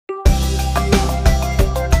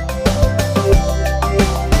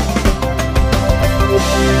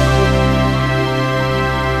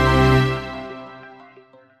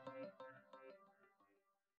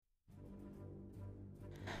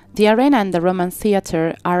The arena and the Roman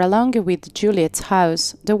theatre are, along with Juliet's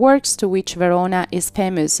house, the works to which Verona is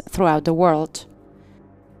famous throughout the world.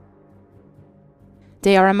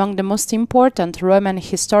 They are among the most important Roman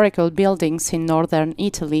historical buildings in northern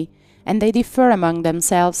Italy, and they differ among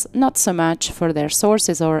themselves not so much for their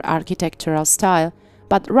sources or architectural style,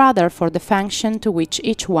 but rather for the function to which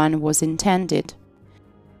each one was intended.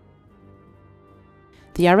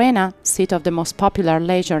 The arena, seat of the most popular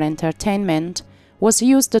leisure entertainment, was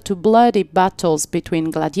used to bloody battles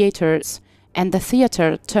between gladiators, and the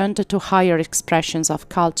theatre turned to higher expressions of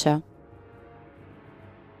culture.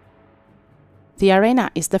 The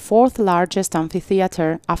arena is the fourth largest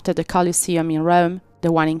amphitheatre after the Colosseum in Rome,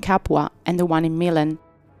 the one in Capua, and the one in Milan.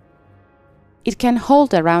 It can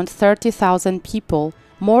hold around 30,000 people,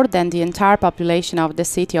 more than the entire population of the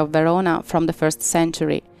city of Verona from the 1st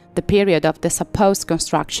century, the period of the supposed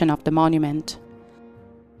construction of the monument.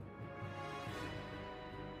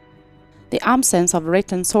 The absence of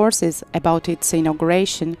written sources about its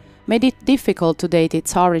inauguration made it difficult to date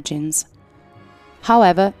its origins.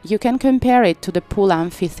 However, you can compare it to the Pool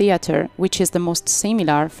Amphitheatre, which is the most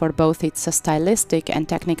similar for both its stylistic and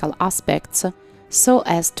technical aspects, so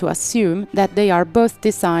as to assume that they are both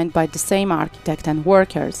designed by the same architect and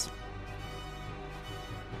workers.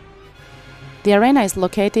 The arena is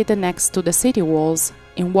located next to the city walls,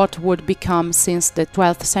 in what would become since the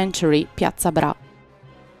 12th century Piazza Bra.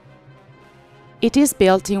 It is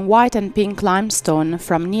built in white and pink limestone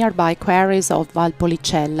from nearby quarries of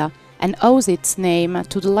Valpolicella and owes its name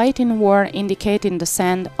to the Latin word indicating the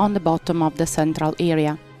sand on the bottom of the central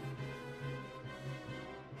area.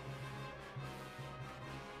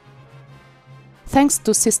 Thanks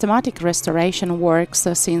to systematic restoration works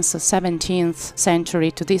since the 17th century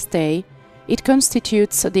to this day, it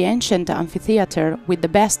constitutes the ancient amphitheatre with the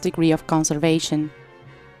best degree of conservation.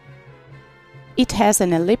 It has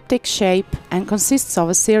an elliptic shape and consists of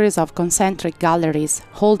a series of concentric galleries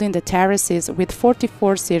holding the terraces with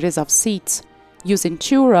 44 series of seats, using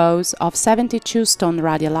 2 rows of 72 stone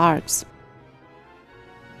radial arcs.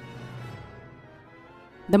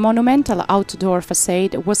 The monumental outdoor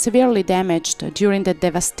facade was severely damaged during the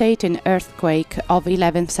devastating earthquake of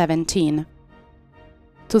 1117.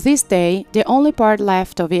 To this day, the only part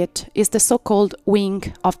left of it is the so-called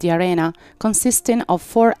wing of the arena, consisting of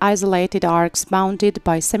 4 isolated arcs bounded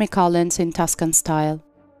by semicolons in Tuscan style.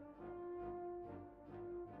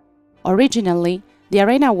 Originally, the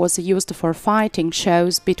arena was used for fighting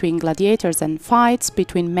shows between gladiators and fights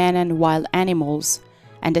between men and wild animals,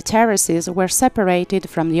 and the terraces were separated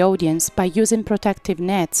from the audience by using protective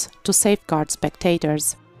nets to safeguard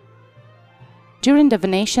spectators. During the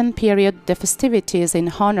Venetian period, the festivities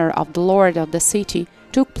in honor of the Lord of the city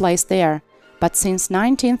took place there, but since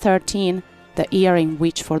 1913, the year in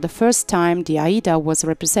which for the first time the Aida was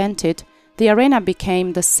represented, the arena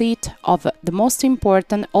became the seat of the most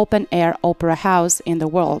important open-air opera house in the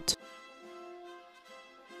world.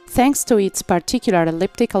 Thanks to its particular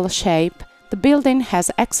elliptical shape, the building has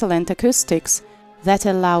excellent acoustics that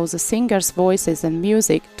allows singers' voices and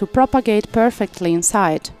music to propagate perfectly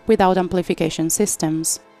inside, without amplification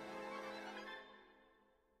systems.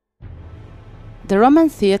 The Roman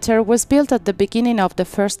theatre was built at the beginning of the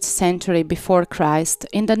 1st century before Christ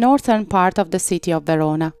in the northern part of the city of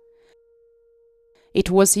Verona.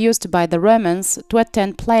 It was used by the Romans to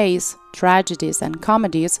attend plays, tragedies and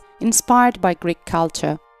comedies inspired by Greek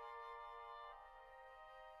culture.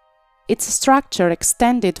 Its structure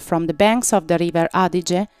extended from the banks of the river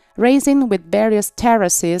Adige, rising with various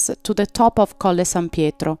terraces to the top of Colle San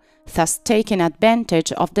Pietro, thus taking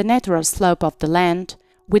advantage of the natural slope of the land,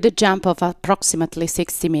 with a jump of approximately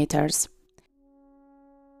 60 meters.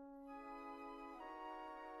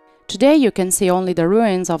 Today you can see only the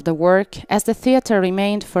ruins of the work, as the theatre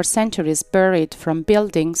remained for centuries buried from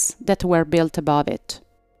buildings that were built above it.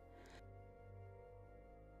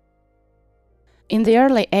 In the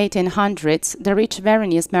early 1800s, the rich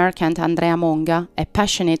Veronese merchant Andrea Monga, a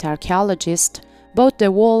passionate archaeologist, bought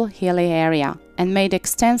the whole hilly area and made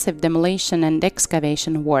extensive demolition and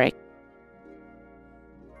excavation work.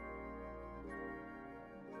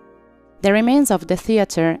 The remains of the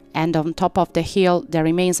theatre, and on top of the hill the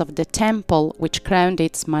remains of the temple which crowned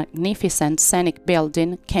its magnificent scenic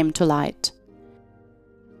building, came to light.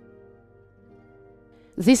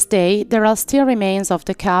 This day there are still remains of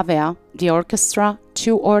the cavea, the orchestra,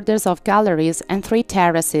 2 orders of galleries and 3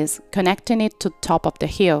 terraces, connecting it to the top of the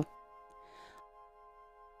hill.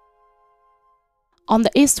 On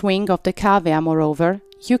the east wing of the cavea, moreover,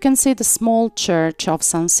 you can see the small church of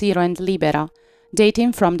San Siro and Libera,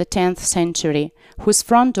 dating from the 10th century, whose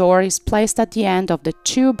front door is placed at the end of the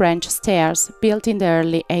two branch stairs built in the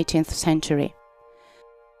early 18th century.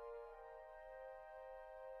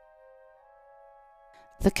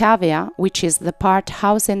 The cavea, which is the part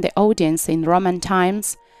housing the audience in Roman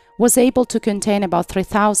times, was able to contain about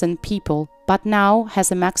 3,000 people, but now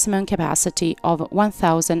has a maximum capacity of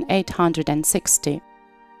 1,860.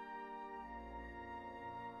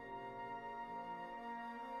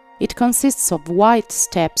 It consists of white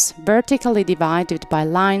steps vertically divided by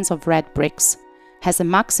lines of red bricks, has a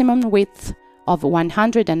maximum width of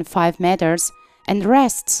 105 meters, and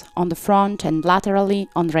rests on the front and laterally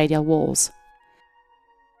on radial walls.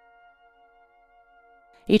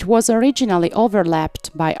 It was originally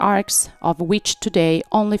overlapped by arcs, of which today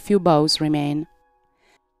only few bows remain.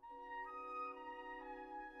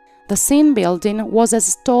 The scene building was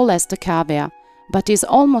as tall as the cavea, but is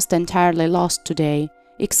almost entirely lost today,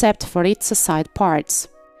 except for its side parts.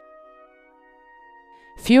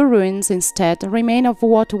 Few ruins instead remain of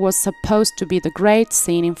what was supposed to be the great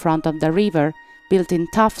scene in front of the river, built in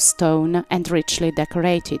tough stone and richly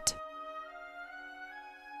decorated.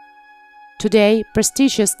 Today,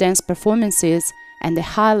 prestigious dance performances and the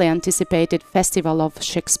highly anticipated festival of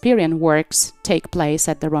Shakespearean works take place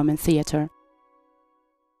at the Roman theatre.